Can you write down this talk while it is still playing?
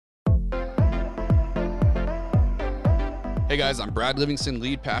Hey guys, I'm Brad Livingston,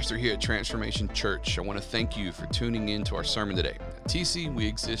 lead pastor here at Transformation Church. I want to thank you for tuning in to our sermon today. At TC, we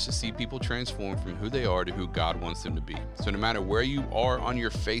exist to see people transform from who they are to who God wants them to be. So no matter where you are on your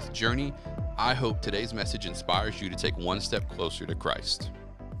faith journey, I hope today's message inspires you to take one step closer to Christ.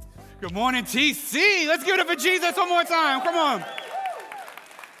 Good morning, TC. Let's give it up for Jesus one more time. Come on.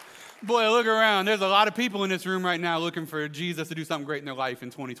 Boy, look around. There's a lot of people in this room right now looking for Jesus to do something great in their life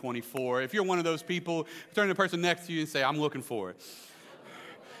in 2024. If you're one of those people, turn to the person next to you and say, I'm looking for it.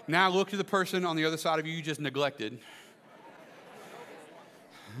 Now look to the person on the other side of you just neglected.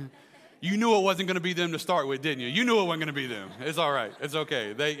 You knew it wasn't going to be them to start with, didn't you? You knew it wasn't going to be them. It's all right. It's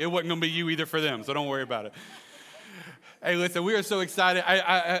okay. It wasn't going to be you either for them, so don't worry about it. Hey, listen, we are so excited.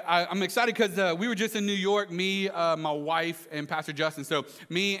 I'm excited because we were just in New York, me, my wife, and Pastor Justin. So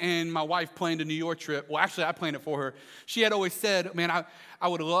me and my wife planned a New York trip. Well, actually, I planned it for her. She had always said, man, I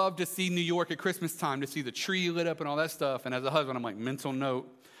would love to see New York at Christmas time, to see the tree lit up and all that stuff. And as a husband, I'm like, mental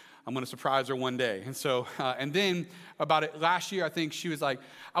note, I'm going to surprise her one day. And so, and then about it last year, I think she was like,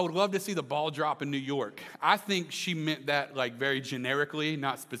 I would love to see the ball drop in New York. I think she meant that like very generically,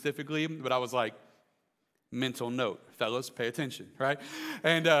 not specifically, but I was like, mental note, fellas, pay attention, right?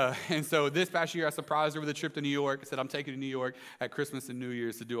 And so this past year, I surprised her with a trip to New York. I said, I'm taking to New York at Christmas and New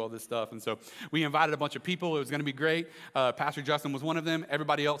Year's to do all this stuff. And so we invited a bunch of people. It was going to be great. Pastor Justin was one of them.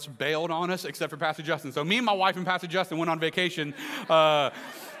 Everybody else bailed on us except for Pastor Justin. So me and my wife and Pastor Justin went on vacation, and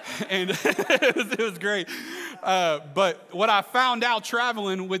it was great. But what I found out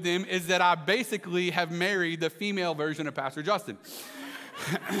traveling with them is that I basically have married the female version of Pastor Justin,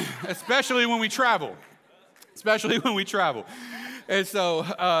 especially when we travel. And so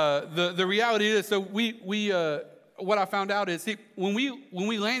the reality is, so what I found out is, see, when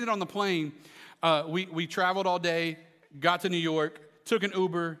we landed on the plane, we traveled all day, got to New York, took an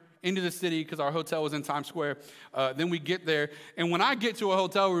Uber into the city because our hotel was in Times Square. Then we get there, and when I get to a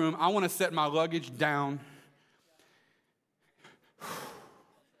hotel room, I want to set my luggage down.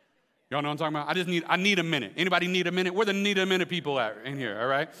 Y'all know what I'm talking about? I need a minute. Anybody need a minute? Where the need a minute people at in here, all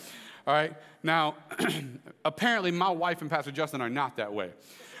right? All right, now, apparently my wife and Pastor Justin are not that way.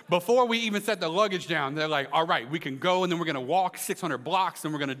 Before we even set the luggage down, they're like, all right, we can go, and then we're going to walk 600 blocks,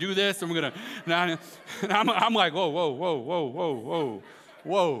 and we're going to do this, and we're going to, and I'm like, whoa.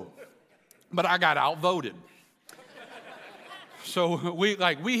 But I got outvoted. So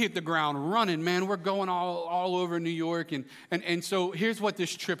we hit the ground running, man. We're going all over New York, and so here's what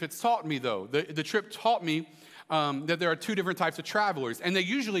this trip has taught me, though. The trip taught me that there are two different types of travelers, and they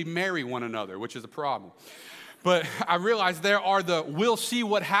usually marry one another, which is a problem. But I realized there are the we'll see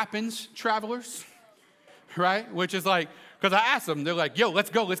what happens travelers, right? Which is like, because I asked them, they're like, yo, let's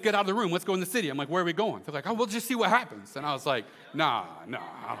go, let's get out of the room, let's go in the city. I'm like, where are we going? They're like, oh, we'll just see what happens. And I was like, nah,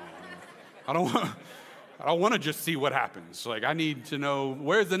 I don't want to just see what happens. Like, I need to know,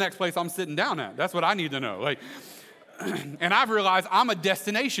 where's the next place I'm sitting down at? That's what I need to know. Like, and I've realized I'm a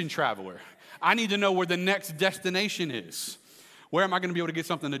destination traveler. I need to know where the next destination is. Where am I going to be able to get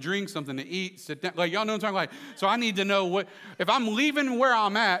something to drink, something to eat, sit down? Like, y'all know what I'm talking about? So I need to know if I'm leaving where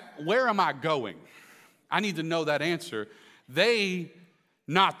I'm at, where am I going? I need to know that answer. They,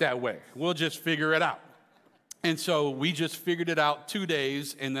 not that way. We'll just figure it out. And so we just figured it out 2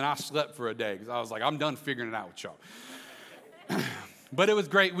 days, and then I slept for a day because I was like, I'm done figuring it out with y'all. But it was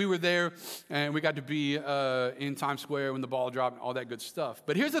great. We were there, and we got to be in Times Square when the ball dropped and all that good stuff.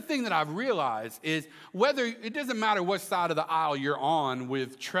 But here's the thing that I've realized is it doesn't matter what side of the aisle you're on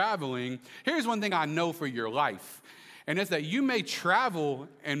with traveling, here's one thing I know for your life, and it's that you may travel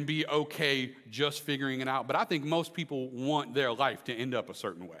and be okay just figuring it out, but I think most people want their life to end up a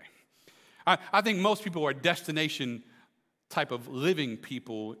certain way. I think most people are destination type of living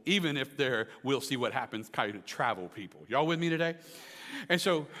people, even if they're we'll see what happens kind of travel people. Y'all with me today? And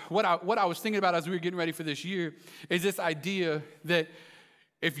so what I was thinking about as we were getting ready for this year is this idea that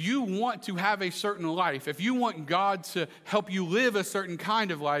if you want to have a certain life, if you want God to help you live a certain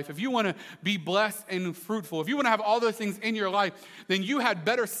kind of life, if you want to be blessed and fruitful, if you want to have all those things in your life, then you had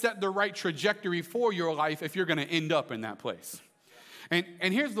better set the right trajectory for your life if you're going to end up in that place.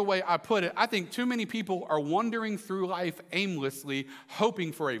 And here's the way I put it. I think too many people are wandering through life aimlessly,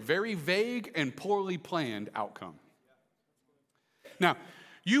 hoping for a very vague and poorly planned outcome. Now,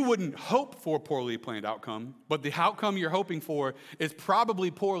 you wouldn't hope for a poorly planned outcome, but the outcome you're hoping for is probably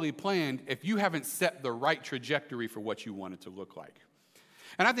poorly planned if you haven't set the right trajectory for what you want it to look like.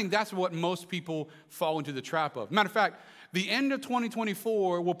 And I think that's what most people fall into the trap of. Matter of fact, the end of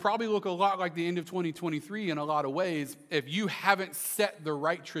 2024 will probably look a lot like the end of 2023 in a lot of ways if you haven't set the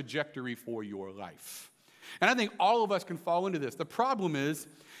right trajectory for your life. And I think all of us can fall into this. The problem is,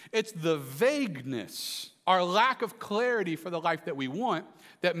 it's the vagueness our lack of clarity for the life that we want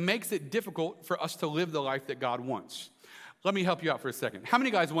that makes it difficult for us to live the life that God wants. Let me help you out for a second. How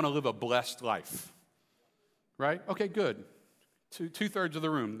many guys want to live a blessed life? Right? Okay, good. Two-thirds of the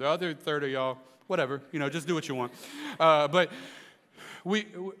room. The other third of y'all, whatever, just do what you want. But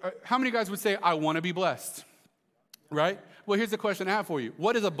how many guys would say, I want to be blessed? Right? Well, here's the question I have for you.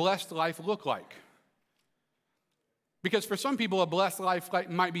 What does a blessed life look like? Because for some people, a blessed life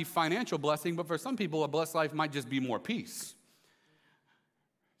might be financial blessing, but for some people, a blessed life might just be more peace.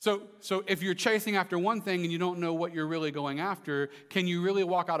 So if you're chasing after one thing and you don't know what you're really going after, can you really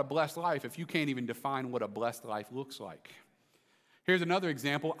walk out a blessed life if you can't even define what a blessed life looks like? Here's another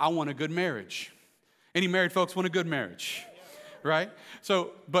example. I want a good marriage. Any married folks want a good marriage, right?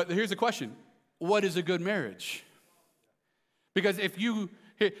 But here's the question. What is a good marriage? Because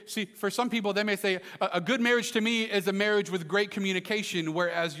for some people, they may say, a good marriage to me is a marriage with great communication,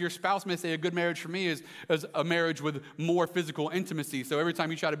 whereas your spouse may say a good marriage for me is a marriage with more physical intimacy. So every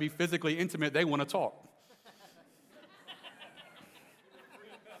time you try to be physically intimate, they want to talk.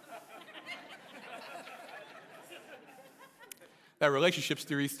 That relationship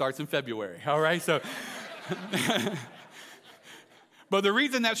series starts in February, all right? So, but the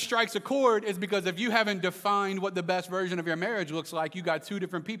reason that strikes a chord is because if you haven't defined what the best version of your marriage looks like, you got two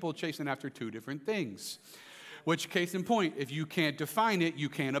different people chasing after two different things. Which, case in point, if you can't define it, you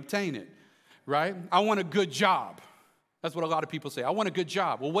can't obtain it, right? I want a good job. That's what a lot of people say. I want a good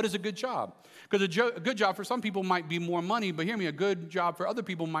job. Well, what is a good job? Because a good job for some people might be more money, but hear me, a good job for other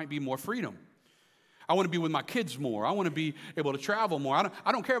people might be more freedom. I want to be with my kids more. I want to be able to travel more.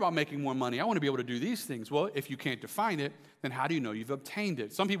 I don't care about making more money. I want to be able to do these things. Well, if you can't define it, then how do you know you've obtained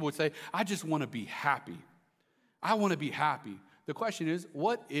it? Some people would say, I just want to be happy. I want to be happy. The question is,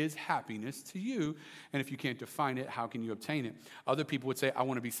 what is happiness to you? And if you can't define it, how can you obtain it? Other people would say, I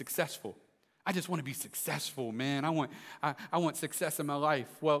want to be successful. I just want to be successful, man. I want success in my life.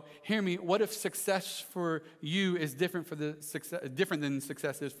 Well, hear me. What if success for you is different than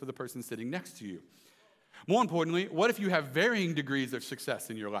success is for the person sitting next to you? More importantly, what if you have varying degrees of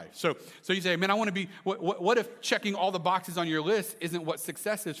success in your life? So you say, man, I want to be, what if checking all the boxes on your list isn't what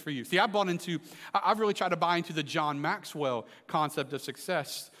success is for you? See, I've really tried to buy into the John Maxwell concept of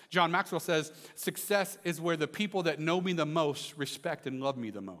success. John Maxwell says, success is where the people that know me the most respect and love me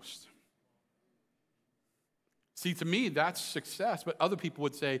the most. See, to me, that's success, but other people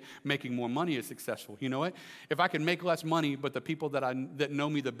would say making more money is successful. You know what? If I can make less money, but the people that know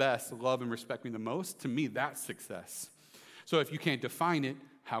me the best love and respect me the most, to me, that's success. So if you can't define it,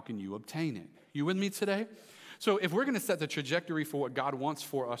 how can you obtain it? You with me today? So if we're going to set the trajectory for what God wants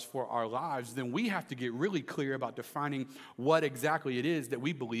for us for our lives, then we have to get really clear about defining what exactly it is that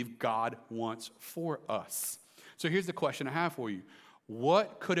we believe God wants for us. So here's the question I have for you.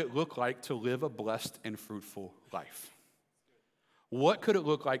 What could it look like to live a blessed and fruitful life? What could it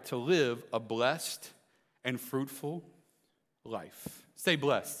look like to live a blessed and fruitful life? Say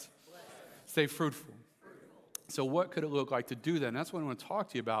blessed. Say fruitful. So what could it look like to do that? And that's what I want to talk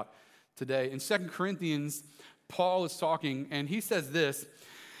to you about today. In 2 Corinthians, Paul is talking, and he says this.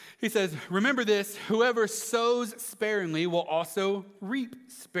 He says, remember this, whoever sows sparingly will also reap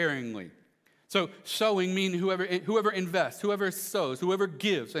sparingly. So sowing means whoever invests, whoever sows, whoever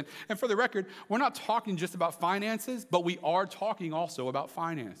gives. And for the record, we're not talking just about finances, but we are talking also about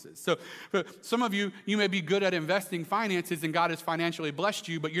finances. So for some of you may be good at investing finances and God has financially blessed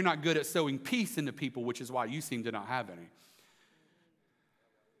you, but you're not good at sowing peace into people, which is why you seem to not have any.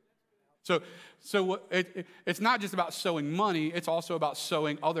 So it's not just about sowing money, it's also about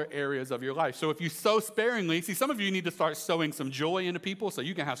sowing other areas of your life. So if you sow sparingly, see, some of you need to start sowing some joy into people so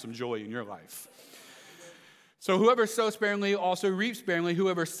you can have some joy in your life. So whoever sows sparingly also reaps sparingly.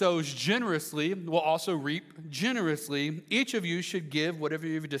 Whoever sows generously will also reap generously. Each of you should give whatever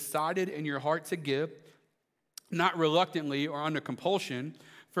you've decided in your heart to give, not reluctantly or under compulsion,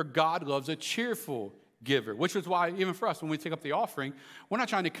 for God loves a cheerful giver, which is why even for us, when we take up the offering, we're not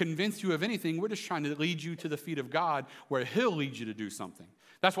trying to convince you of anything. We're just trying to lead you to the feet of God where he'll lead you to do something.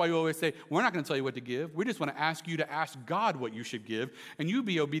 That's why we always say, we're not going to tell you what to give. We just want to ask you to ask God what you should give, and you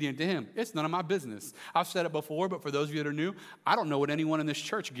be obedient to him. It's none of my business. I've said it before, but for those of you that are new, I don't know what anyone in this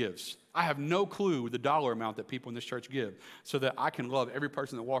church gives. I have no clue the dollar amount that people in this church give so that I can love every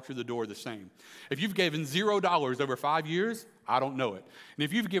person that walks through the door the same. If you've given $0 over 5 years, I don't know it. And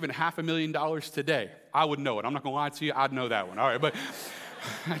if you've given $500,000 today, I would know it. I'm not going to lie to you. I'd know that one. All right, but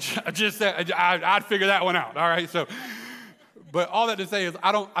I just said I'd figure that one out. All right, so... But all that to say is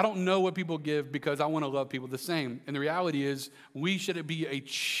I don't know what people give because I want to love people the same. And the reality is we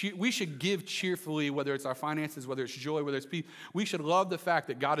should give cheerfully, whether it's our finances, whether it's joy, whether it's peace. We should love the fact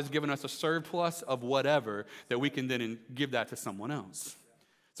that God has given us a surplus of whatever that we can then give that to someone else.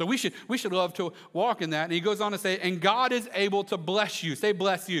 So we should love to walk in that. And he goes on to say, and God is able to bless you. Say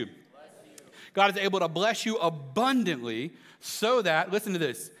bless you. Bless you. God is able to bless you abundantly so that, listen to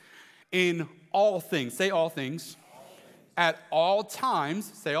this, in all things, say all things, at all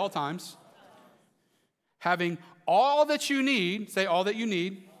times, say all times, having all that you need, say all that you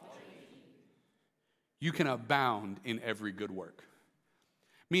need, you can abound in every good work.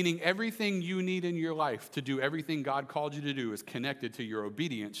 Meaning everything you need in your life to do everything God called you to do is connected to your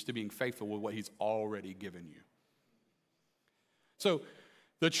obedience to being faithful with what he's already given you. So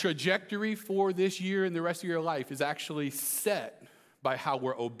the trajectory for this year and the rest of your life is actually set by how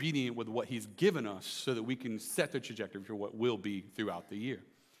we're obedient with what he's given us so that we can set the trajectory for what will be throughout the year.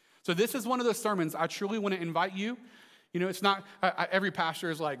 So this is one of those sermons I truly want to invite you. You know, it's not, every pastor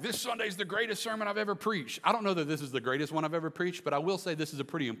is like, this Sunday's the greatest sermon I've ever preached. I don't know that this is the greatest one I've ever preached, but I will say this is a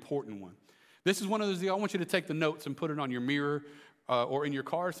pretty important one. This is one of those, I want you to take the notes and put it on your mirror or in your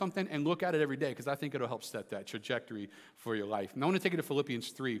car or something and look at it every day because I think it'll help set that trajectory for your life. And I want to take you to Philippians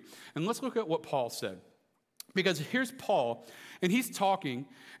 3, and let's look at what Paul said. Because here's Paul, and he's talking,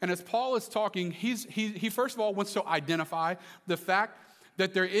 and as Paul is talking, he first of all wants to identify the fact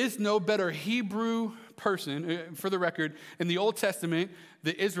that there is no better Hebrew person. For the record, in the Old Testament,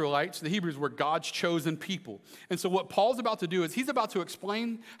 the Israelites, the Hebrews, were God's chosen people. And so what Paul's about to do is he's about to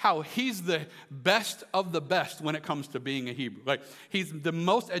explain how he's the best of the best when it comes to being a Hebrew. Like, he's the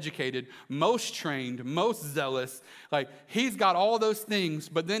most educated, most trained, most zealous. Like, he's got all those things,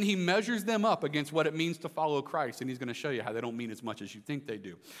 but then he measures them up against what it means to follow Christ, and he's going to show you how they don't mean as much as you think they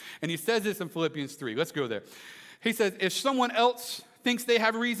do. And he says this in Philippians 3. Let's go there. He says, if someone else thinks they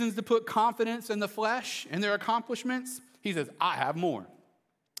have reasons to put confidence in the flesh and their accomplishments, he says, I have more.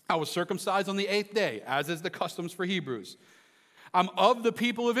 I was circumcised on the 8th day, as is the customs for Hebrews. I'm of the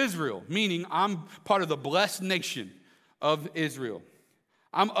people of Israel, meaning I'm part of the blessed nation of Israel.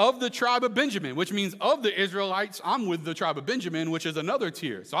 I'm of the tribe of Benjamin, which means of the Israelites, I'm with the tribe of Benjamin, which is another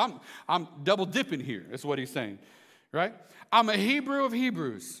tier. So I'm double dipping here, is what he's saying, right? I'm a Hebrew of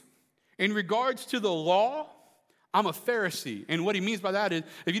Hebrews. In regards to the law, I'm a Pharisee. And what he means by that is,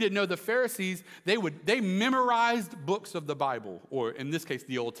 if you didn't know, the Pharisees, they memorized books of the Bible, or in this case,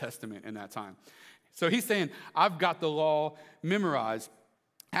 the Old Testament in that time. So he's saying, I've got the law memorized.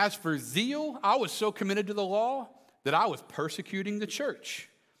 As for zeal, I was so committed to the law that I was persecuting the church.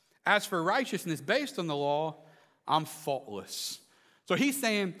 As for righteousness based on the law, I'm faultless. So he's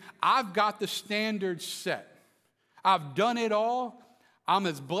saying, I've got the standards set. I've done it all. I'm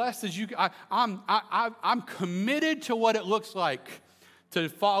as blessed as you can. I'm committed to what it looks like to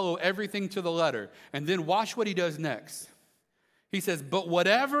follow everything to the letter. And then watch what he does next. He says, but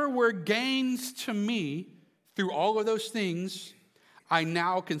whatever were gains to me through all of those things, I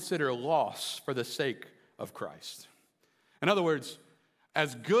now consider loss for the sake of Christ. In other words,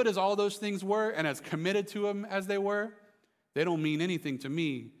 as good as all those things were and as committed to them as they were, they don't mean anything to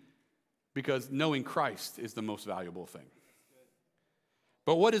me because knowing Christ is the most valuable thing.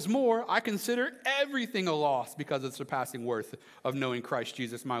 But what is more, I consider everything a loss because of the surpassing worth of knowing Christ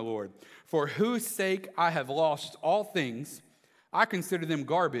Jesus my Lord, for whose sake I have lost all things. I consider them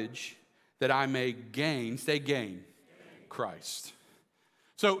garbage that I may gain, say gain, Christ.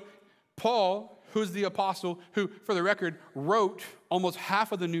 So Paul, who's the apostle, who, for the record, wrote almost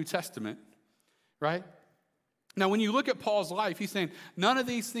half of the New Testament, right? Now, when you look at Paul's life, he's saying none of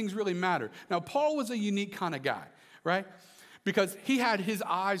these things really matter. Now, Paul was a unique kind of guy, right? Because he had his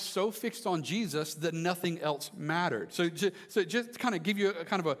eyes so fixed on Jesus that nothing else mattered. So just to kind of give you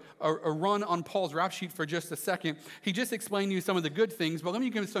a run on Paul's rap sheet for just a second, he just explained to you some of the good things, but let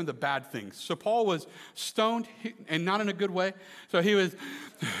me give you some of the bad things. So Paul was stoned, and not in a good way. So he was,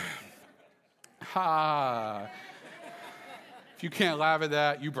 If you can't laugh at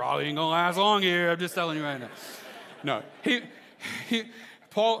that, you probably ain't gonna last long here. I'm just telling you right now. No,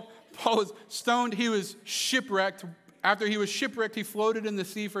 Paul was stoned. He was shipwrecked. After he was shipwrecked, he floated in the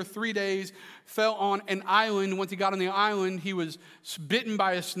sea for 3 days, fell on an island. Once he got on the island, he was bitten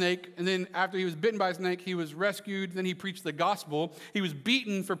by a snake. And then after he was bitten by a snake, he was rescued. Then he preached the gospel. He was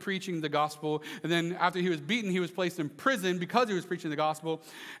beaten for preaching the gospel. And then after he was beaten, he was placed in prison because he was preaching the gospel.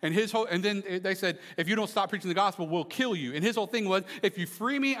 And then they said, if you don't stop preaching the gospel, we'll kill you. And his whole thing was, if you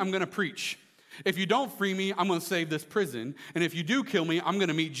free me, I'm going to preach. If you don't free me, I'm going to save this prison. And if you do kill me, I'm going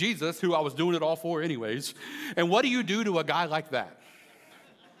to meet Jesus, who I was doing it all for anyways. And what do you do to a guy like that?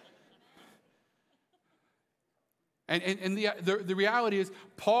 And the reality is,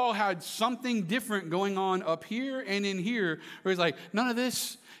 Paul had something different going on up here and in here, where he's like, none of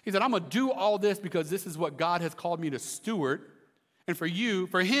this. He said, I'm going to do all this because this is what God has called me to steward. And for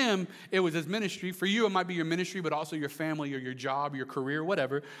him, it was his ministry. For you, it might be your ministry, but also your family or your job, your career,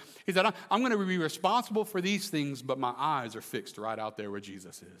 whatever. He said, I'm going to be responsible for these things, but my eyes are fixed right out there where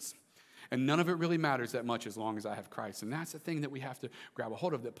Jesus is. And none of it really matters that much as long as I have Christ. And that's the thing that we have to grab a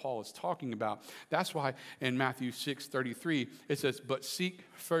hold of that Paul is talking about. That's why in Matthew 6:33, it says, but seek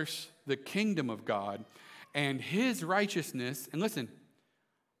first the kingdom of God and his righteousness. And listen,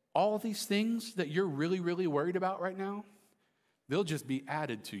 all these things that you're really, really worried about right now, they'll just be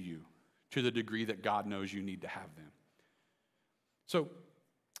added to you to the degree that God knows you need to have them. So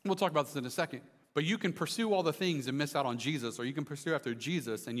we'll talk about this in a second. But you can pursue all the things and miss out on Jesus, or you can pursue after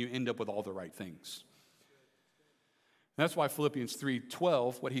Jesus and you end up with all the right things. That's why Philippians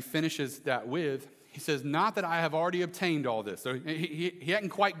 3:12, what he finishes that with, he says, not that I have already obtained all this. So he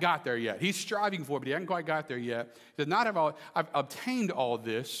hadn't quite got there yet. He's striving for it, but he hadn't quite got there yet. He says, not have I've obtained all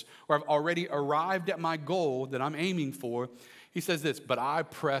this, or I've already arrived at my goal that I'm aiming for. He says this, but I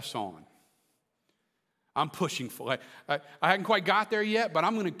press on. I'm pushing for it. I hadn't quite got there yet, but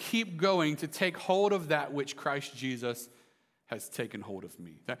I'm going to keep going to take hold of that which Christ Jesus has taken hold of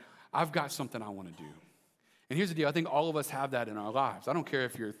me. I've got something I want to do. And here's the deal. I think all of us have that in our lives. I don't care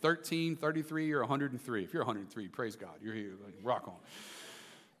if you're 13, 33, or 103. If you're 103, praise God. You're here. Rock on.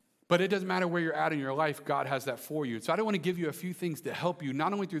 But it doesn't matter where you're at in your life. God has that for you. So I don't want to give you a few things to help you,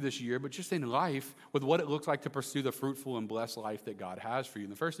 not only through this year, but just in life with what it looks like to pursue the fruitful and blessed life that God has for you.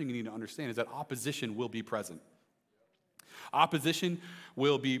 And the first thing you need to understand is that opposition will be present. Opposition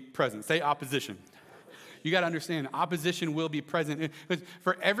will be present. Say opposition. You got to understand, opposition will be present.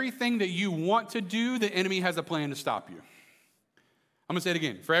 For everything that you want to do, the enemy has a plan to stop you. I'm going to say it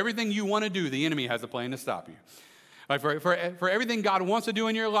again. For everything you want to do, the enemy has a plan to stop you. Like for everything God wants to do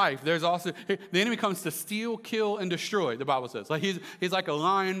in your life, there's also, the enemy comes to steal, kill, and destroy, the Bible says. Like he's like a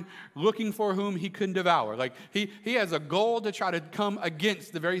lion looking for whom he couldn't devour. Like he has a goal to try to come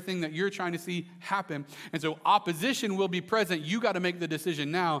against the very thing that you're trying to see happen. And so opposition will be present. You got to make the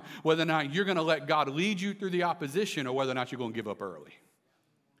decision now whether or not you're going to let God lead you through the opposition or whether or not you're going to give up early.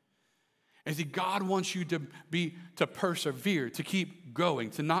 And see, God wants you to persevere, to keep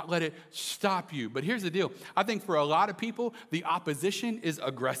going, to not let it stop you. But here's the deal. I think for a lot of people, the opposition is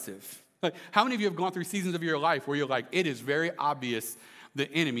aggressive. Like, how many of you have gone through seasons of your life where you're like, it is very obvious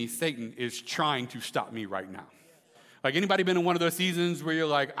the enemy, Satan, is trying to stop me right now? Like, anybody been in one of those seasons where you're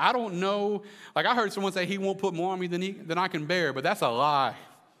like, I don't know. Like, I heard someone say he won't put more on me than I can bear, but that's a lie.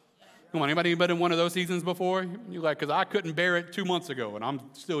 Come on, anybody been in one of those seasons before? You're like, because I couldn't bear it 2 months ago, and I'm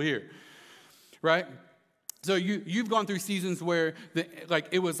still here. Right? So you've gone through seasons where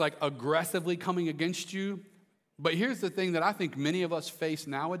it was like aggressively coming against you. But here's the thing that I think many of us face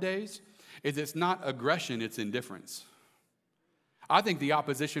nowadays is it's not aggression, it's indifference. I think the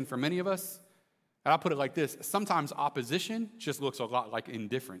opposition for many of us, and I'll put it like this, sometimes opposition just looks a lot like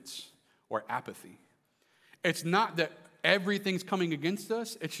indifference or apathy. It's not that everything's coming against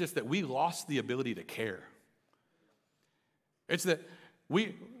us, it's just that we lost the ability to care. It's that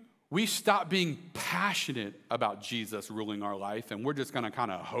we stop being passionate about Jesus ruling our life, and we're just going to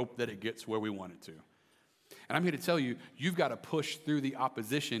kind of hope that it gets where we want it to. And I'm here to tell you, you've got to push through the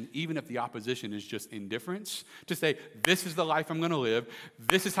opposition, even if the opposition is just indifference, to say, this is the life I'm going to live.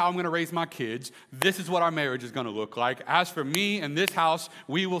 This is how I'm going to raise my kids. This is what our marriage is going to look like. As for me and this house,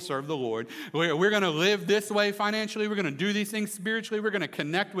 we will serve the Lord. We're going to live this way financially. We're going to do these things spiritually. We're going to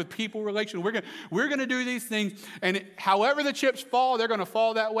connect with people relationally. We're going to do these things. And however the chips fall, they're going to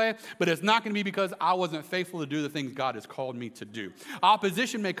fall that way. But it's not going to be because I wasn't faithful to do the things God has called me to do.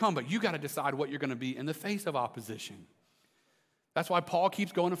 Opposition may come, but you got to decide what you're going to be in the face of opposition. That's why Paul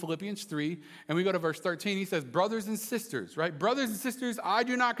keeps going to Philippians 3, and we go to verse 13. He says, brothers and sisters, right? Brothers and sisters, I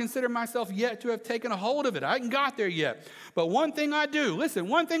do not consider myself yet to have taken a hold of it. I haven't got there yet. But one thing I do, listen,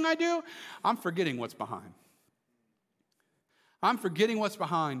 one thing I do, I'm forgetting what's behind. I'm forgetting what's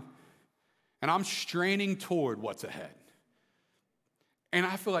behind, and I'm straining toward what's ahead. And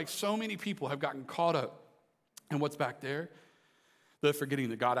I feel like so many people have gotten caught up in what's back there. They're forgetting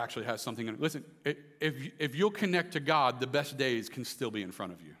that God actually has something in it. Listen, if you'll connect to God, the best days can still be in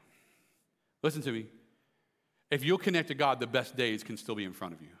front of you. Listen to me. If you'll connect to God, the best days can still be in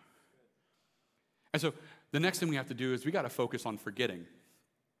front of you. And so the next thing we have to do is we got to focus on forgetting.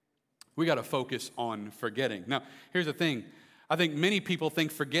 We got to focus on forgetting. Now, here's the thing. I think many people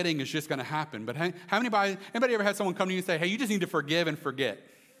think forgetting is just going to happen. But anybody ever had someone come to you and say, hey, you just need to forgive and forget?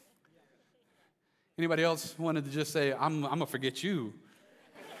 Anybody else wanted to just say, I'm going to forget you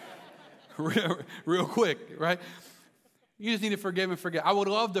real quick, right? You just need to forgive and forget. I would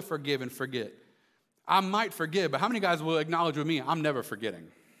love to forgive and forget. I might forgive, but how many guys will acknowledge with me, I'm never forgetting?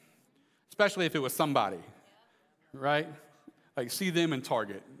 Especially if it was somebody, right? Like, see them in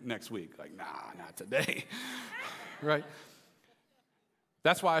Target next week. Like, nah, not today, right?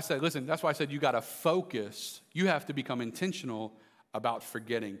 That's why I said you got to focus. You have to become intentional about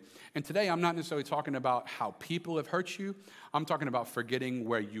forgetting. And today, I'm not necessarily talking about how people have hurt you. I'm talking about forgetting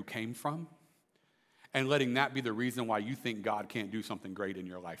where you came from and letting that be the reason why you think God can't do something great in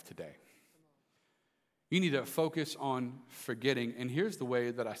your life today. You need to focus on forgetting. And here's the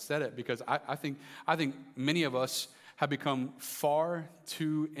way that I said it, because I think many of us have become far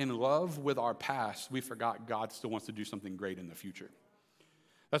too in love with our past. We forgot God still wants to do something great in the future.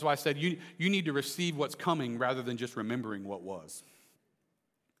 That's why I said you need to receive what's coming rather than just remembering what was.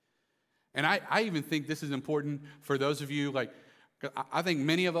 And I even think this is important for those of you, like, I think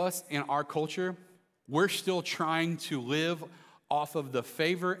many of us in our culture, we're still trying to live off of the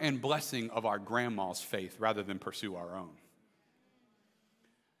favor and blessing of our grandma's faith rather than pursue our own.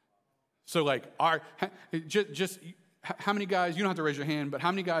 So like how many guys, you don't have to raise your hand, but how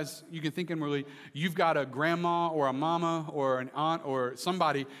many guys you can think inwardly, you've got a grandma or a mama or an aunt or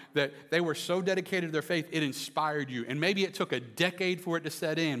somebody that they were so dedicated to their faith, it inspired you. And maybe it took a decade for it to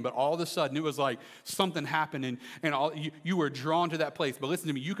set in, but all of a sudden it was like something happened and you were drawn to that place. But listen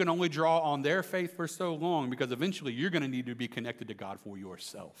to me, you can only draw on their faith for so long because eventually you're going to need to be connected to God for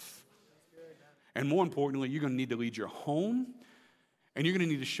yourself. And more importantly, you're going to need to lead your home. And you're going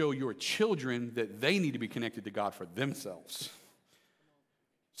to need to show your children that they need to be connected to God for themselves.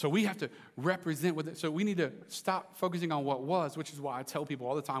 So we have to represent with it. So we need to stop focusing on what was, which is why I tell people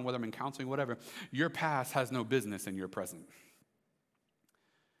all the time, whether I'm in counseling, whatever, your past has no business in your present.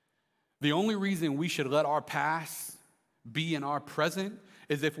 The only reason we should let our past be in our present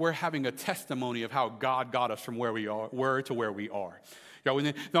is if we're having a testimony of how God got us from where we were to where we are.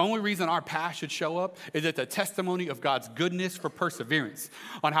 The only reason our past should show up is it's a testimony of God's goodness for perseverance,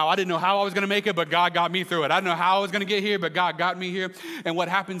 on how I didn't know how I was going to make it, but God got me through it. I didn't know how I was going to get here, but God got me here. And what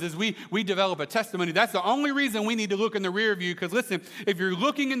happens is we develop a testimony. That's the only reason we need to look in the rear view, because listen, if you're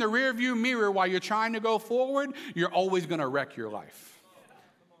looking in the rear view mirror while you're trying to go forward, you're always going to wreck your life.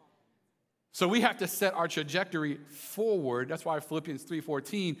 So we have to set our trajectory forward. That's why Philippians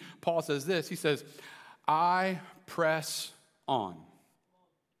 3:14, Paul says this. He says, I press on.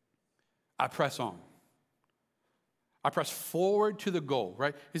 I press on. I press forward to the goal,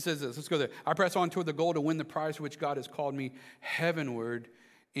 right? He says this. Let's go there. I press on toward the goal to win the prize for which God has called me heavenward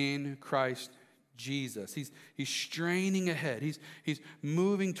in Christ Jesus. He's straining ahead. He's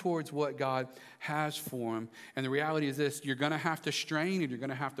moving towards what God has for him. And the reality is this, you're going to have to strain and you're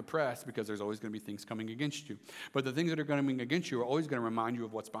going to have to press because there's always going to be things coming against you. But the things that are going to be against you are always going to remind you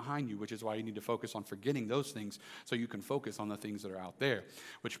of what's behind you, which is why you need to focus on forgetting those things so you can focus on the things that are out there.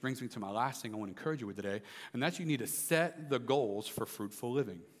 Which brings me to my last thing I want to encourage you with today, and that's you need to set the goals for fruitful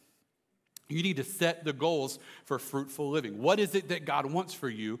living. You need to set the goals for fruitful living. What is it that God wants for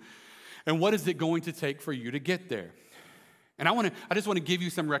you? And what is it going to take for you to get there? And I just want to give you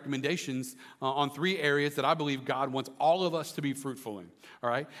some recommendations on 3 areas that I believe God wants all of us to be fruitful in,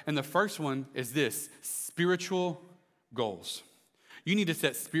 all right? And the first one is this, spiritual goals. You need to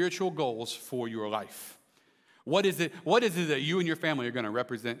set spiritual goals for your life. What is it that you and your family are going to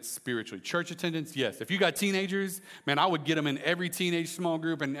represent spiritually? Church attendance? Yes. If you got teenagers, man, I would get them in every teenage small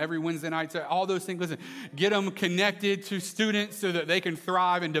group and every Wednesday night, all those things. Listen, get them connected to students so that they can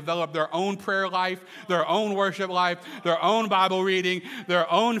thrive and develop their own prayer life, their own worship life, their own Bible reading,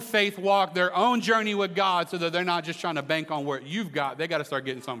 their own faith walk, their own journey with God so that they're not just trying to bank on what you've got. They got to start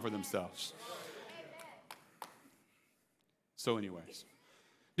getting something for themselves. So anyways,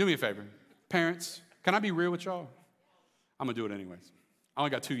 do me a favor. Parents, can I be real with y'all? I'm going to do it anyways. I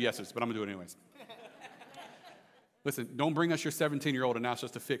only got 2 yeses, but I'm going to do it anyways. Listen, don't bring us your 17-year-old and ask us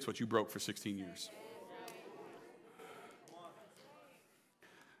to fix what you broke for 16 years.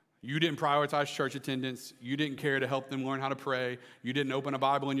 You didn't prioritize church attendance. You didn't care to help them learn how to pray. You didn't open a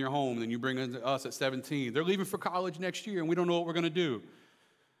Bible in your home. Then you bring us at 17. They're leaving for college next year, and we don't know what we're going to do.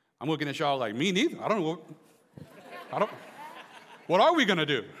 I'm looking at y'all like, me neither. I don't know. What are we going to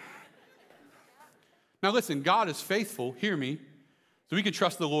do? Now listen, God is faithful, hear me, so we can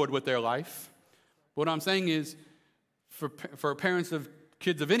trust the Lord with their life. What I'm saying is, for parents of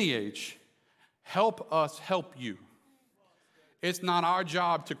kids of any age, help us help you. It's not our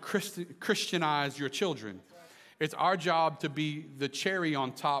job to Christianize your children. It's our job to be the cherry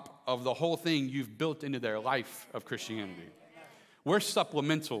on top of the whole thing you've built into their life of Christianity. We're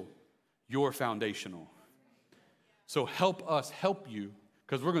supplemental, you're foundational. So help us help you,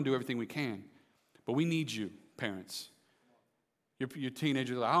 because we're going to do everything we can. But we need you, parents. Your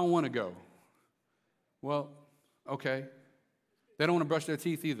teenager's like, I don't want to go. Well, okay. They don't want to brush their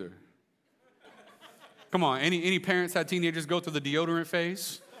teeth either. Come on, any parents had teenagers go through the deodorant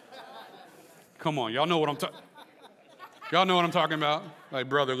phase? Come on, y'all know what I'm talking about. Like,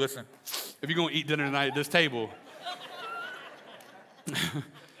 brother, listen, if you're going to eat dinner tonight at this table,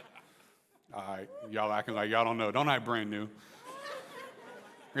 all right, y'all acting like y'all don't know. Don't act brand new.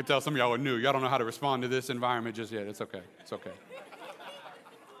 I can tell some of y'all are new. Y'all don't know how to respond to this environment just yet. It's okay. It's okay.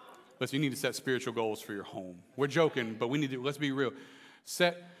 Listen, you need to set spiritual goals for your home. We're joking, but we need to, let's be real.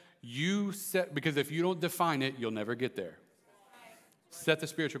 Because if you don't define it, you'll never get there. Set the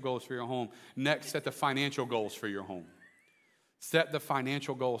spiritual goals for your home. Next, set the financial goals for your home. Set the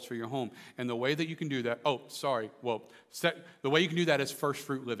financial goals for your home. And the way that you can do that, the way you can do that is first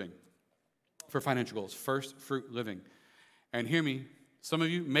fruit living. For financial goals, first fruit living. And hear me, some of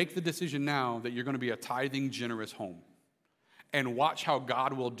you, make the decision now that you're going to be a tithing, generous home. And watch how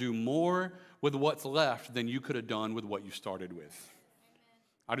God will do more with what's left than you could have done with what you started with.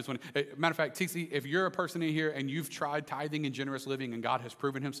 I just want to, matter of fact, TC, if you're a person in here and you've tried tithing and generous living and God has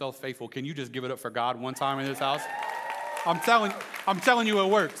proven himself faithful, can you just give it up for God one time in this house? I'm telling you it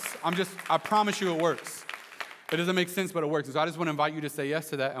works. I promise you it works. It doesn't make sense, but it works. So I just want to invite you to say yes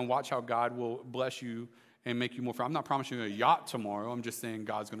to that and watch how God will bless you and make you more free. I'm not promising you a yacht tomorrow. I'm just saying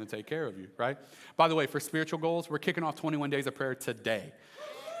God's going to take care of you, right? By the way, for spiritual goals, we're kicking off 21 days of prayer today.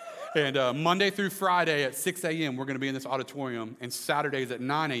 And Monday through Friday at 6 a.m., we're going to be in this auditorium. And Saturdays at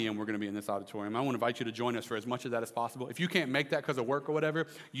 9 a.m., we're going to be in this auditorium. I want to invite you to join us for as much of that as possible. If you can't make that because of work or whatever,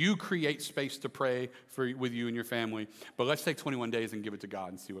 you create space to pray with you and your family. But let's take 21 days and give it to God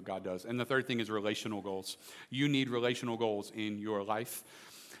and see what God does. And the third thing is relational goals. You need relational goals in your life.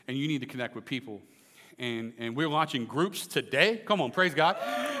 And you need to connect with people. And we're launching groups today. Come on, praise God.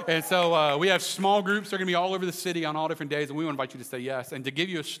 And so we have small groups. They're going to be all over the city on all different days. And we want to invite you to say yes. And to give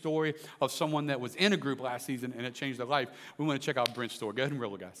you a story of someone that was in a group last season and it changed their life, we want to check out Brent's story. Go ahead and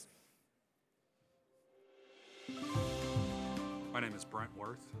roll it, guys. My name is Brent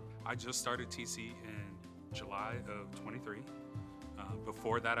Worth. I just started TC in July of 23.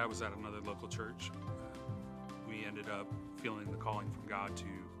 Before that, I was at another local church. We ended up feeling the calling from God to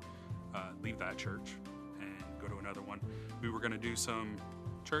leave that church and go to another one. We were going to do some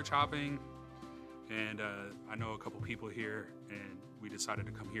church hopping, and I know a couple people here, and we decided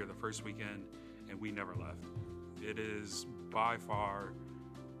to come here the first weekend, and we never left. It is by far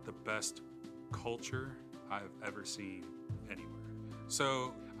the best culture I've ever seen anywhere.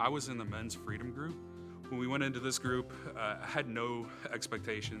 So I was in the men's freedom group. When we went into this group, I had no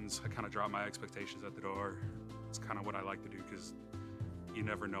expectations. I kind of dropped my expectations at the door. It's kind of what I like to do because you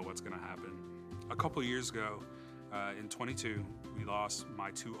never know what's going to happen. A couple years ago, in 22, we lost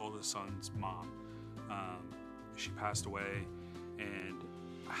my two oldest sons' mom. She passed away, and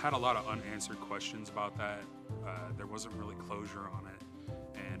I had a lot of unanswered questions about that. There wasn't really closure on it.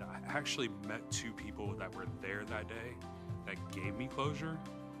 And I actually met two people that were there that day that gave me closure.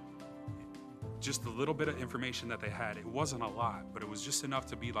 Just a little bit of information that they had. It wasn't a lot, but it was just enough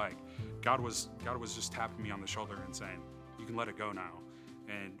to be like, God was just tapping me on the shoulder and saying, you can let it go now.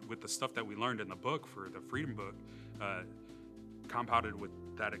 And with the stuff that we learned in the book for the Freedom Book, compounded with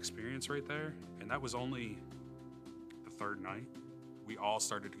that experience right there, and that was only the third night. We all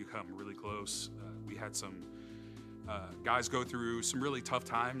started to become really close. We had some guys go through some really tough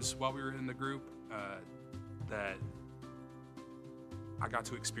times while we were in the group that I got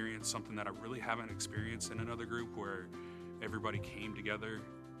to experience something that I really haven't experienced in another group, where everybody came together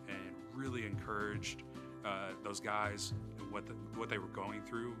and really encouraged those guys and what they were going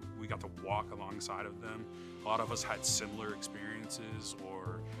through. We got to walk alongside of them. A lot of us had similar experiences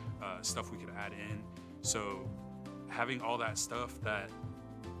or stuff we could add in. So having all that stuff that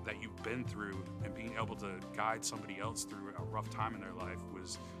you've been through and being able to guide somebody else through a rough time in their life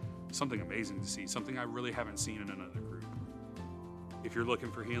was something amazing to see, something I really haven't seen in another group. If you're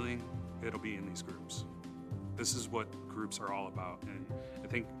looking for healing, it'll be in these groups. This is what groups are all about. And I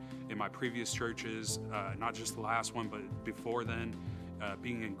think in my previous churches, not just the last one, but before then,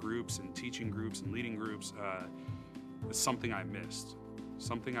 being in groups and teaching groups and leading groups is something I missed,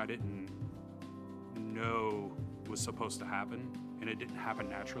 something I didn't know was supposed to happen. And it didn't happen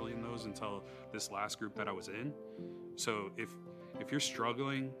naturally in those until this last group that I was in. So if you're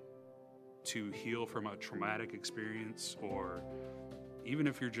struggling to heal from a traumatic experience, or even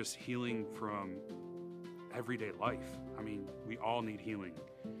if you're just healing from everyday life, I mean, we all need healing,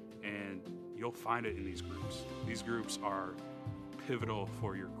 and you'll find it in these groups. These groups are pivotal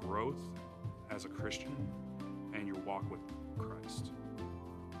for your growth as a Christian and your walk with Christ.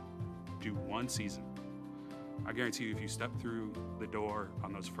 Do one season, I guarantee you, if you step through the door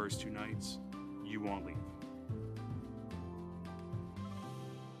on those first 2 nights, you won't leave.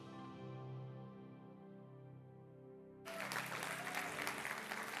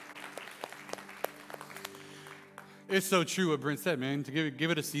 It's so true what Brent said, man. To give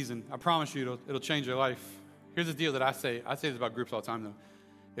it a season. I promise you it'll change your life. Here's the deal that I say. I say this about groups all the time, though.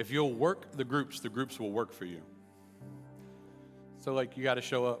 If you'll work the groups will work for you. So, like, you got to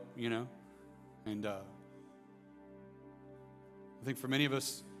show up, you know? And I think for many of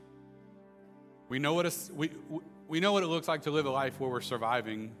us, we know what it looks like to live a life where we're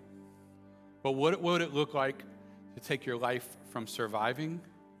surviving. But what would it look like to take your life from surviving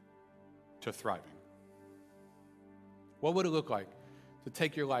to thriving? What would it look like to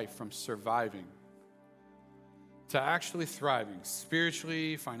take your life from surviving to actually thriving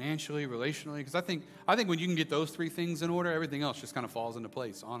spiritually, financially, relationally? Because I think when you can get those 3 things in order, everything else just kind of falls into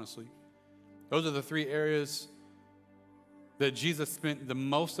place, honestly. Those are the 3 areas that Jesus spent the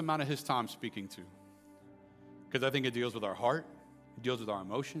most amount of his time speaking to. Because I think it deals with our heart, it deals with our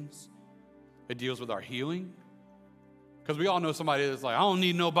emotions, it deals with our healing. Because we all know somebody that's like, I don't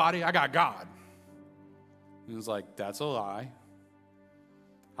need nobody, I got God. And it's like, that's a lie.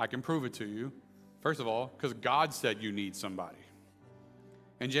 I can prove it to you. First of all, because God said you need somebody.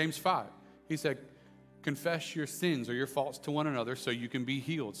 In James 5, he said, confess your sins or your faults to one another so you can be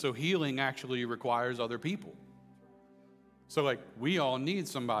healed. So healing actually requires other people. So, like, we all need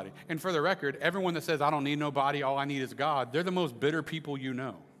somebody. And for the record, everyone that says, I don't need nobody, all I need is God, they're the most bitter people you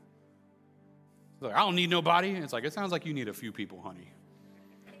know. Like, I don't need nobody. And it's like, it sounds like you need a few people, honey.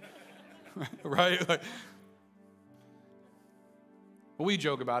 Right? Like, we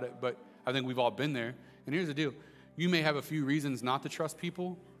joke about it, but I think we've all been there. And here's the deal. You may have a few reasons not to trust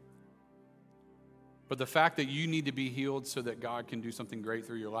people, but the fact that you need to be healed so that God can do something great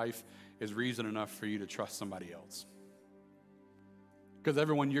through your life is reason enough for you to trust somebody else. Because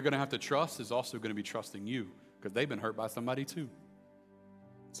everyone you're going to have to trust is also going to be trusting you because they've been hurt by somebody too.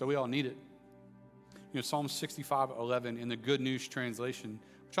 So we all need it. You know, Psalm 65:11 in the Good News translation,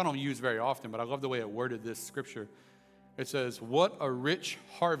 which I don't use very often, but I love the way it worded this scripture. It says, what a rich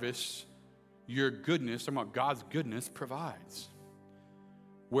harvest your goodness, talking about God's goodness, provides.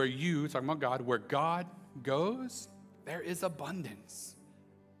 Where you, talking about God, where God goes, there is abundance.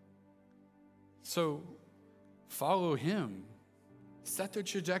 So follow him. Set the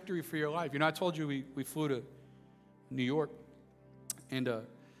trajectory for your life. You know, I told you we flew to New York, and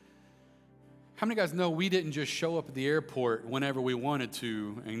how many guys know we didn't just show up at the airport whenever we wanted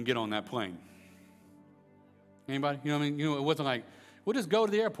to and get on that plane? Anybody? You know what I mean? You know, it wasn't like, we'll just go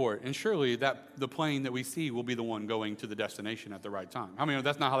to the airport, and surely the plane that we see will be the one going to the destination at the right time. I mean,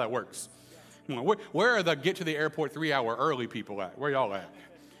 that's not how that works. Come on, where are the get to the airport 3 hour early people at? Where y'all at?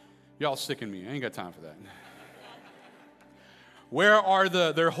 Y'all sicken me. I ain't got time for that. Where are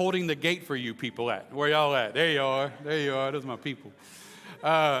they're holding the gate for you people at? Where y'all at? There you are. There you are. Those are my people.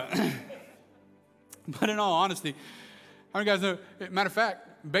 But in all honesty, how many guys know, matter of fact,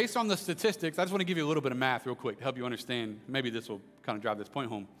 based on the statistics, I just want to give you a little bit of math real quick to help you understand. Maybe this will kind of drive this point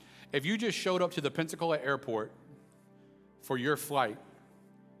home. If you just showed up to the Pensacola airport for your flight,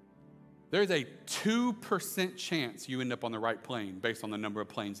 there's a 2% chance you end up on the right plane based on the number of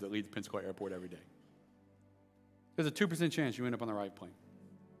planes that leave the Pensacola airport every day. There's a 2% chance you end up on the right plane.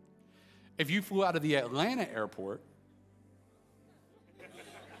 If you flew out of the Atlanta airport,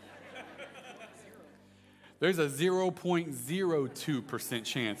 there's a 0.02%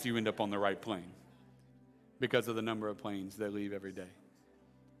 chance you end up on the right plane because of the number of planes that leave every day.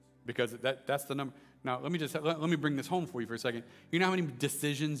 Because that's the number. Now, let me bring this home for you for a second. You know how many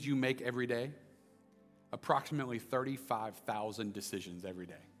decisions you make every day? Approximately 35,000 decisions every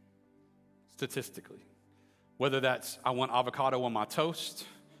day, statistically. Whether that's I want avocado on my toast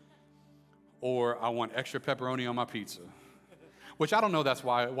or I want extra pepperoni on my pizza. Which I don't know that's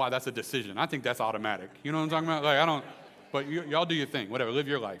why that's a decision. I think that's automatic. You know what I'm talking about? Like, I don't, but y'all do your thing. Whatever, live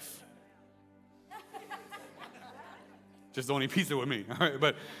your life. Just don't eat pizza with me, all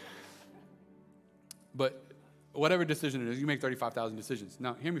right? But whatever decision it is, you make 35,000 decisions.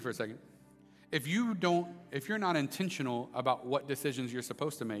 Now, hear me for a second. If you're not intentional about what decisions you're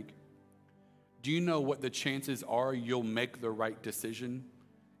supposed to make, do you know what the chances are you'll make the right decision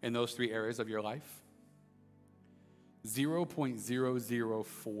in those 3 areas of your life?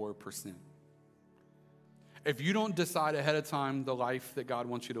 0.004%. If you don't decide ahead of time the life that God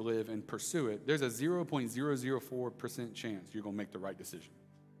wants you to live and pursue it, there's a 0.004% chance you're going to make the right decision.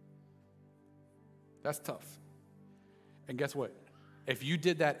 That's tough. And guess what? If you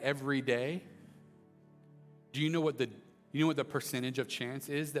did that every day, do you know what the percentage of chance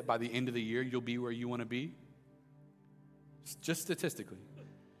is that by the end of the year you'll be where you want to be? Just statistically,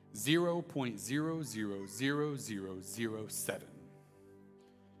 0.000007.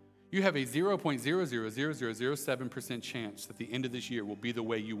 You have a 0.000007% chance that the end of this year will be the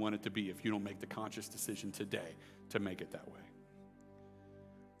way you want it to be if you don't make the conscious decision today to make it that way.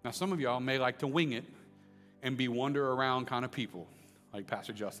 Now, some of y'all may like to wing it and be wander around kind of people, like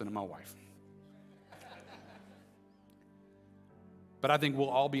Pastor Justin and my wife. But I think we'll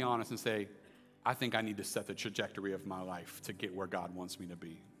all be honest and say, I think I need to set the trajectory of my life to get where God wants me to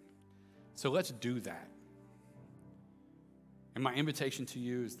be. So let's do that. And my invitation to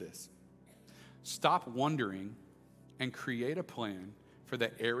you is this. Stop wondering and create a plan for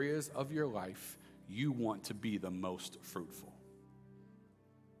the areas of your life you want to be the most fruitful.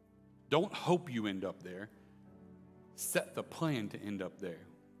 Don't hope you end up there. Set the plan to end up there.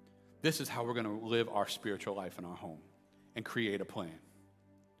 This is how we're going to live our spiritual life in our home and create a plan.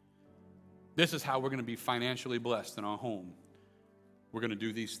 This is how we're going to be financially blessed in our home. We're going to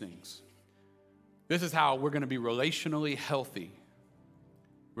do these things. This is how we're going to be relationally healthy.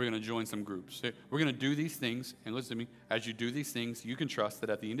 We're going to join some groups. We're going to do these things, and listen to me, as you do these things, you can trust that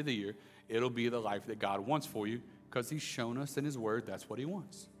at the end of the year, it'll be the life that God wants for you because he's shown us in his word that's what he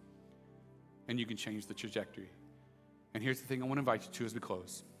wants. And you can change the trajectory. And here's the thing I want to invite you to as we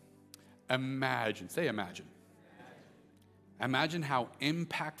close. Imagine, say imagine. Imagine how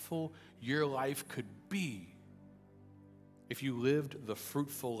impactful your life could be if you lived the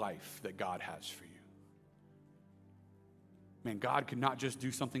fruitful life that God has for you. Man, God could not just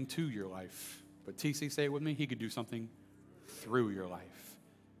do something to your life, but TC, say it with me, he could do something through your life.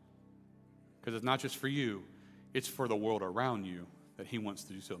 Because it's not just for you, it's for the world around you that he wants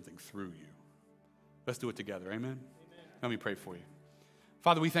to do something through you. Let's do it together, amen? Let me pray for you.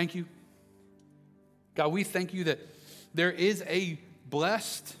 Father, we thank you. God, we thank you that there is a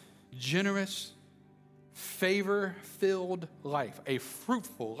blessed, generous, favor-filled life, a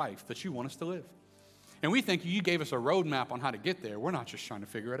fruitful life that you want us to live. And we thank you gave us a roadmap on how to get there. We're not just trying to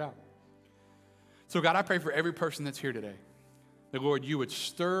figure it out. So God, I pray for every person that's here today, that Lord, you would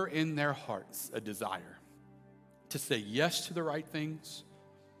stir in their hearts a desire to say yes to the right things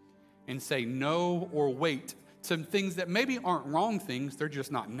and say no or wait to things that maybe aren't wrong things, they're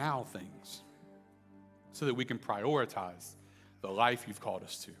just not now things, so that we can prioritize the life you've called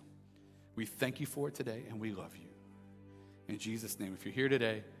us to. We thank you for it today, and we love you. In Jesus' name, if you're here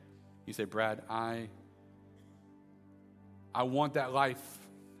today, you say, Brad, I want that life,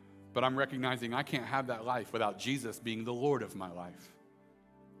 but I'm recognizing I can't have that life without Jesus being the Lord of my life.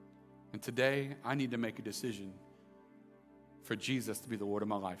 And today, I need to make a decision for Jesus to be the Lord of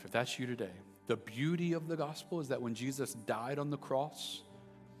my life. If that's you today, the beauty of the gospel is that when Jesus died on the cross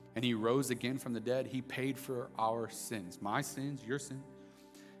and he rose again from the dead, he paid for our sins, my sins, your sin.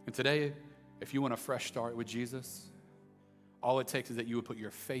 And today, if you want a fresh start with Jesus, all it takes is that you would put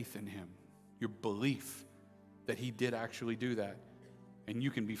your faith in him, your belief that he did actually do that, and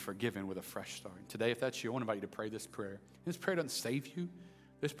you can be forgiven with a fresh start. Today, if that's you, I want to invite you to pray this prayer. This prayer doesn't save you.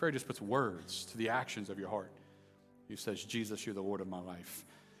 This prayer just puts words to the actions of your heart. It says, Jesus, you're the Lord of my life.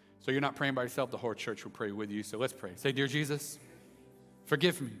 So you're not praying by yourself. The whole church will pray with you. So let's pray. Say, dear Jesus,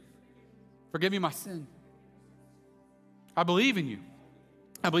 forgive me. Forgive me my sin. I believe in you.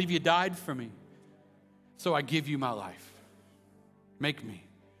 I believe you died for me. So I give you my life. Make me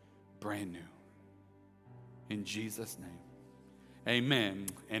brand new. In Jesus' name. Amen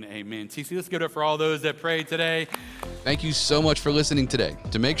and amen. TC, let's give it up for all those that prayed today. Thank you so much for listening today.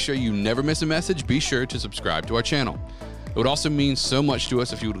 To make sure you never miss a message, be sure to subscribe to our channel. It would also mean so much to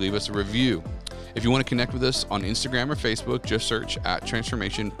us if you would leave us a review. If you want to connect with us on Instagram or Facebook, just search at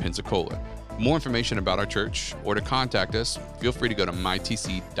Transformation Pensacola. For more information about our church or to contact us, feel free to go to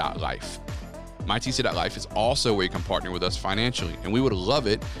mytc.life. MyTC.life is also where you can partner with us financially, and we would love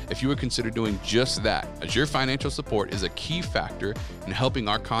it if you would consider doing just that, as your financial support is a key factor in helping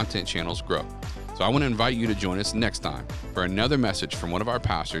our content channels grow. So I want to invite you to join us next time for another message from one of our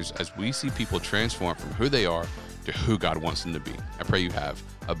pastors as we see people transform from who they are to who God wants them to be. I pray you have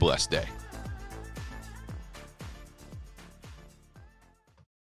a blessed day.